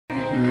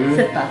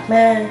Sit back,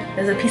 man.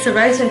 There's a piece of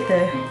rice right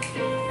there.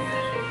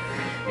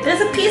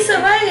 There's a piece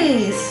of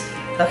rice.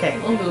 Okay.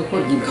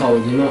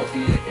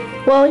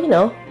 Well, you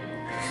know.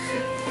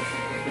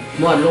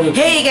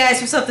 Hey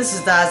guys, what's up? This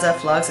is Daza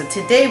Vlogs, and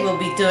today we'll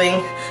be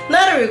doing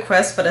not a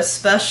request but a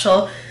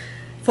special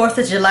 4th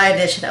of July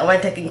edition. I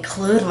wanted to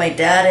include my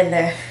dad in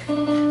there.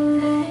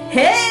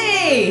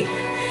 Hey!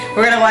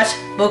 We're gonna watch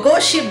Bogo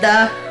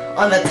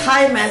on the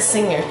Thai Man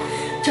Singer.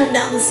 Turn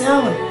down the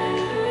sound.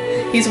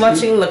 He's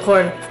watching the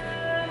corn.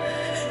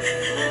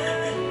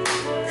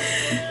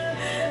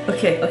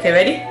 Okay,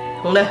 ready?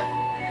 Hold on.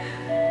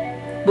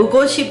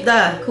 Bogo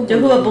Shibda.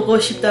 Jehovah Bogo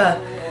Shibda.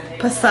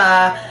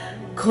 Pasa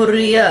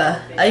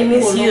Korea. I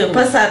miss you.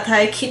 Pasa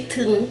Thai คิด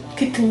ถึ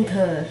งเธ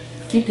อ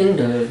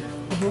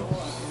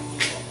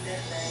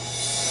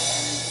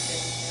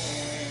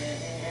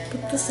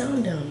Put the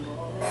sound down.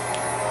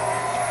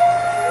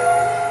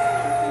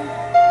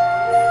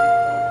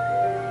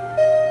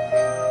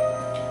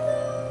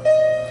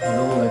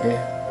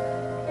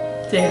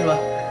 Say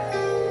what?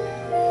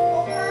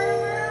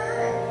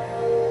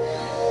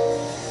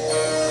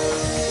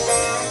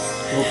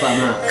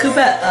คือแ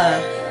บบ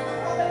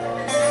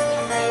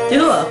ที่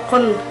รู้ว่าค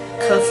น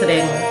เขาแสด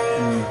ง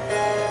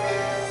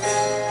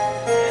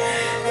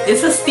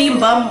It's the steam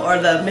bum or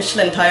the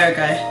Michelin tire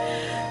guy,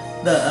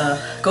 the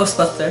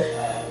Ghostbuster.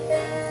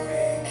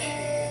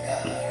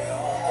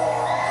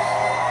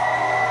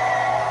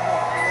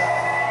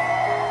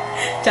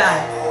 Chai.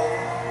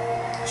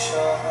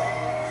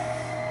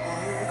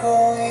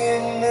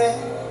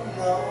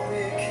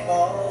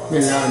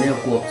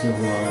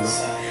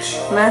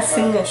 Last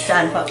singer,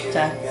 Chan Pop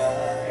Chan.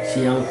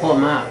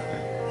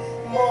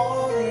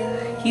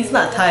 He's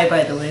not Thai,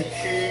 by the way.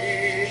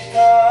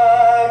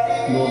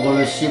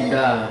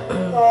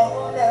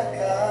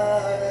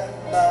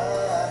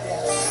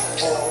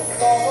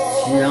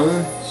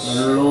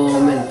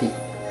 Romantic.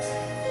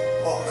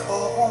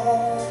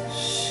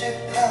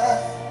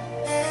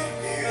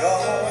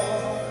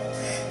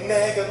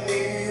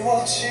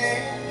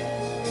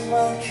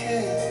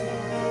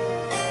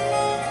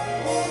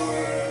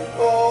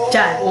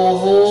 Chan. Oh.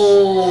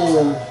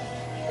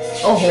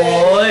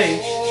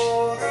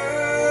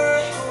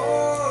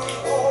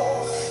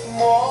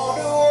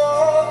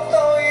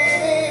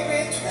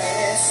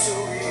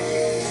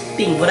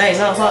 Tỉnh vào đây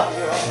nó họ.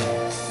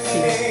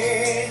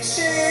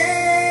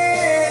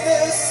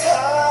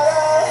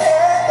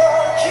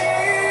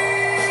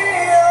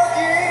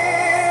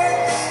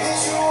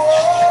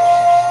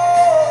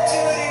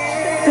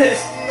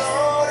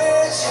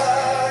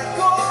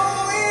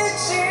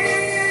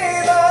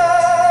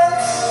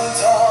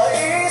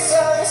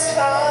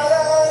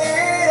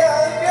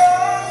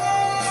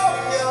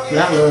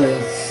 Lát lời.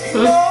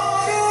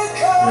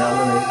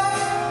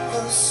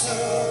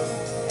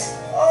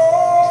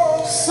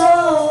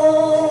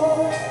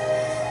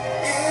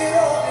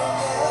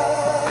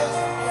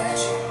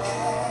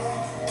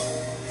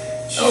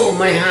 Oh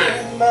my heart.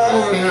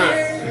 Oh my heart.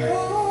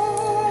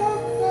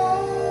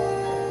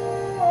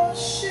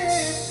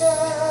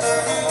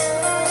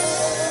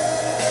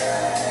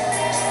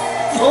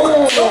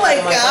 Oh my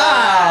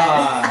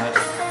god.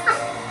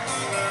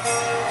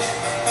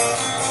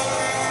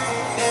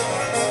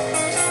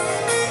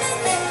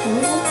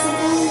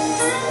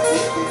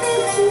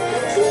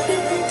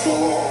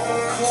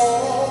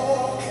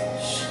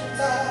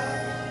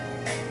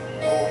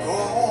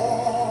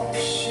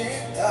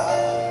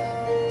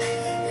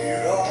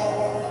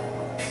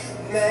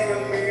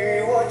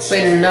เ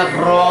ป็นนัก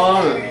ร้อ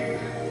ง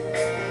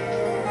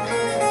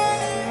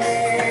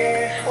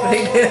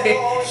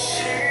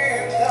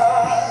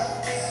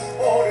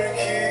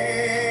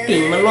ติ่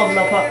งมันล่มแ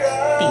ล้วพ่อ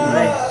ติ่งเล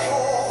ย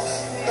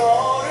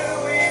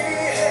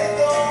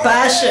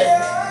Passion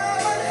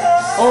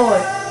โอ้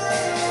ย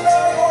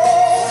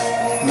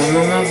มา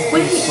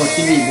ขอ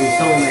ชีวิตบุญ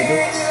ส่งหน่อยด้ว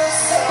ย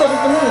ตรง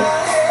นี้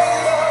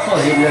ขอ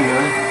เห็นเลยน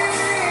ะ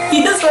He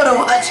doesn't want to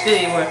watch it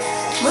anymore.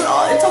 But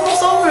it's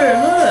almost over.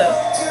 Look.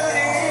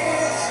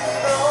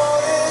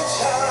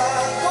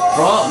 เพ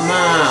ราะม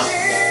าก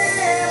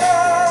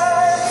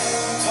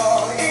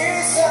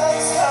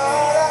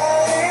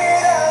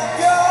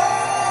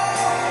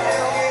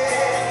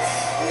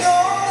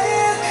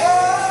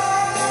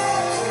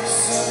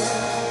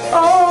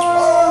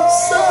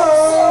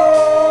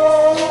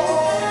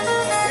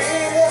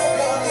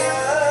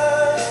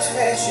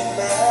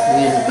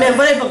แม่ไ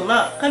ม่ได้บังเนา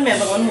ะขั้นแม่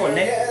บังมันหมุนเ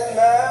ลย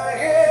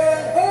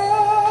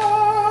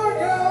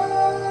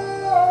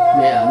แ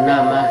ม่อาบน้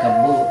ำมากับ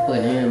โบเปิด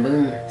ให้เบิ้ง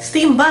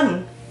Steam bun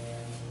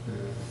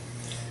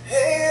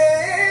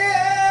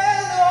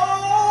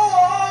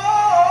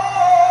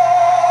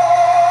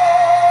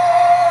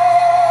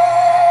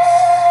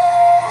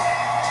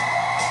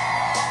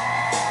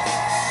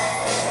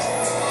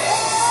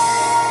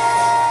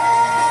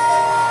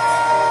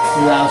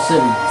ลาวซึ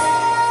น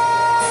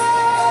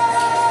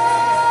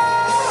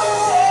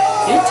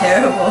You're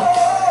terrible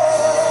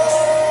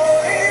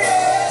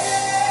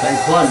ไป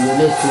คว้านอยู่ใ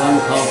นสวน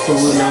เขาตั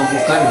วนางบุ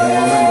กันหัว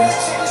มันเลย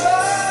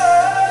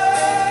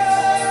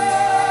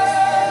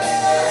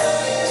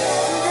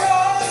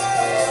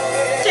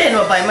น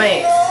ว่าใบไม้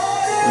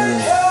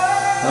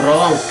ร้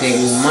องเก่ง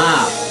มา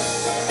ก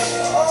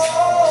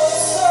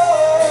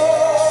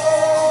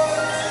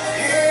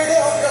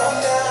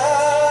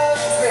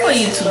ก็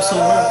ยืนสู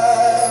ง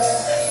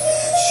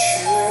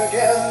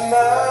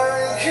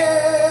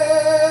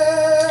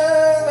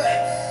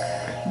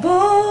โบ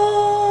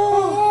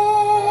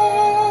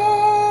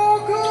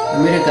อ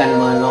เมริกัน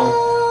มาลอง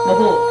บ่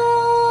ฮู้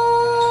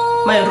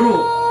ไม่รู้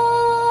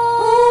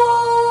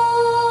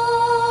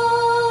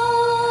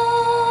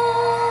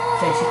ใ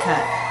จสิขา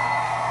ด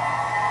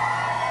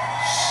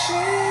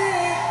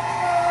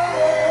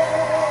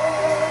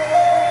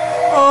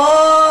โอ้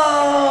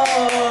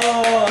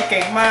เก่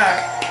งมาก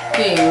เ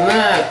ก่งม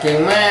ากเก่ง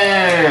มา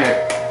ก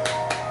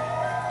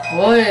โ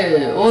อ้ย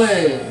โอ้ย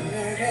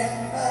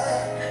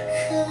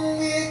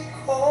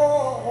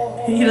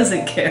He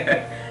doesn't care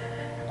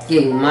เ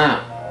ก่งมาก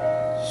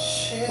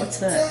What's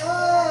that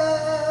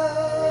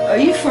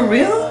Are you for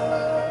real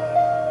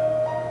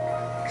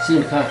สิ้น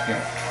ค่าแก่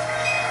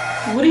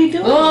What are you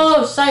doing โอ้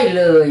ใส่เ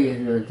ลย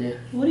เดี๋ยว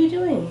What are you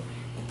doing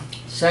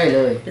ใส่เล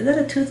ย Is that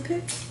a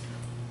toothpick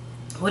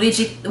What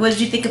did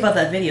you think about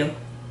that video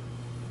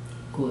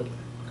good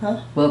Huh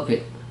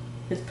perfect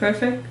It's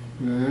perfect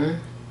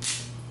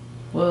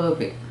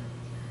perfect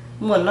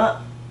ม่วนเนาะ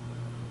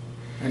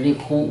อันนี้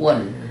ครูอ้วน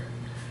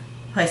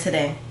ใครแสด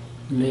ง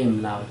เนม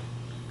เรา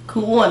ครู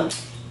อ้วน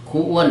ครู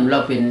อ้วนเรา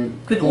เป็น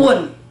คืออ้วน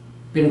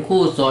เป็นครู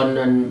สอน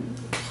นั่น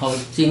เขา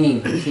ซิงกิ้ง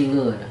ซิงเก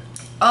อร์นะ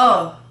อ๋อ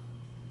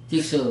ทิ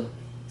กเซอร์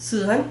สื่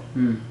อฮัน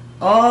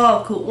อ๋อ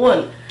ครูอ้วน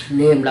เ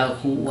นมเรา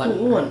ครูอ้วน ครู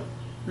อ้วน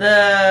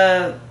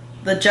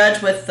the judge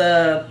with the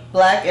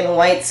black and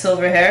white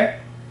silver hair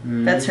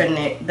that's her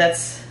name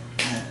that's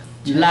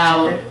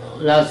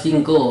เราซิง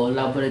เกิลเร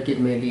าบริกิต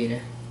เมลีน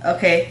ะ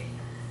okay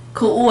ค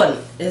รูอ้วน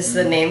is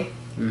the name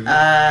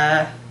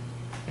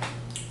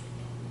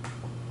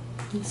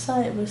ไส้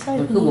มันไส้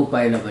มันคือบุไป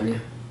แล้วปะเนี่ย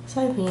ไ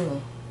ส้พีเหรอ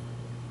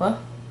วะ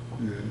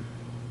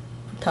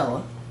เถาอ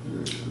ะ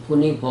ผู้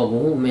นี้พอหู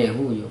แม่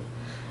หูอยู่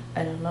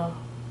I don't know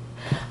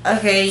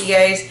okay you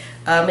guys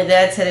my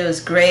dad said it was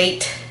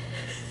great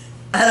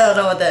I don't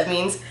know what that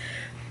means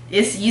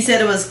you said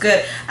it was good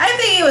I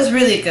think it was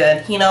really good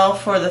you know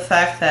for the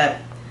fact that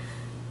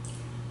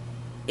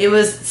it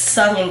was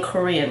sung in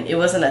Korean it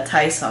wasn't a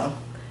Thai song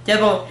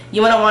Jebong you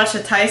want to watch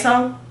a Thai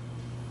song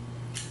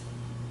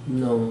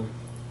no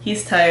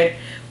he's tired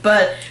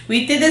but we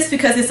did this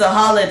because it's a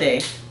holiday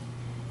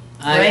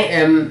I right?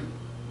 am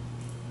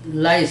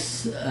like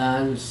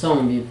song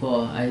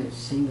before I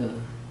singer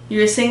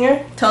You're a singer?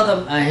 Tell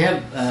them. I have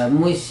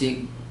music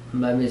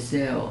by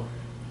myself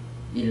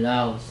in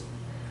Laos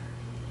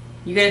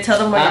You gotta tell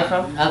them where you're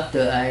from.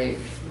 After I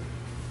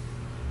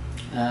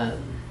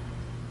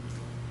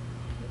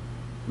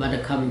but I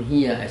come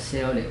here I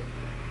sell it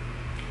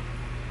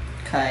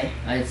Okay.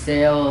 I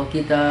sell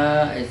guitar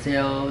I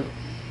sell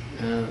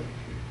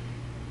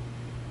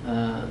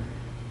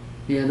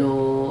piano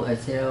I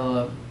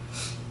sell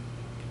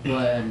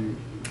one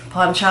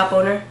Pawn shop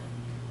owner.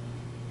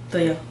 ตั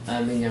วอย่า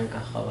ง เป็นยัง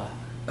กับเขาว่า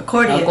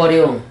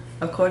Accordion.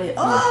 Accordion.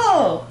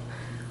 Oh.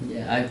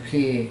 Yeah I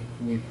play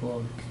before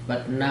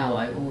but now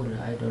I own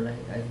I don't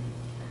like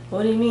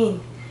What do you mean?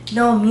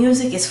 No,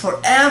 music is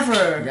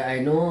forever. Yeah I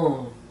know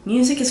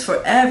Music is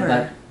forever.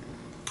 but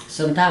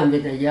sometimes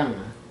when I young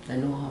I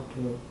know how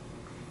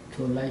to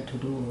like to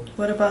do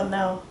What about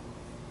now?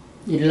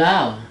 in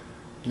Laos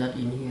not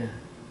in here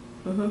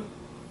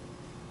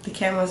The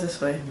camera's this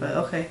way, but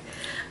okay.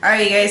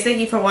 Alright, you guys, thank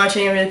you for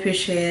watching. I really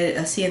appreciate it.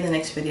 I'll see you in the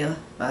next video.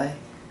 Bye.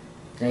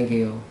 Thank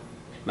you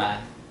bye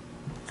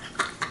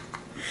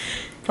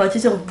พอจะ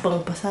ส่งเบิ่ง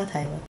ภาษาไทยมั้ย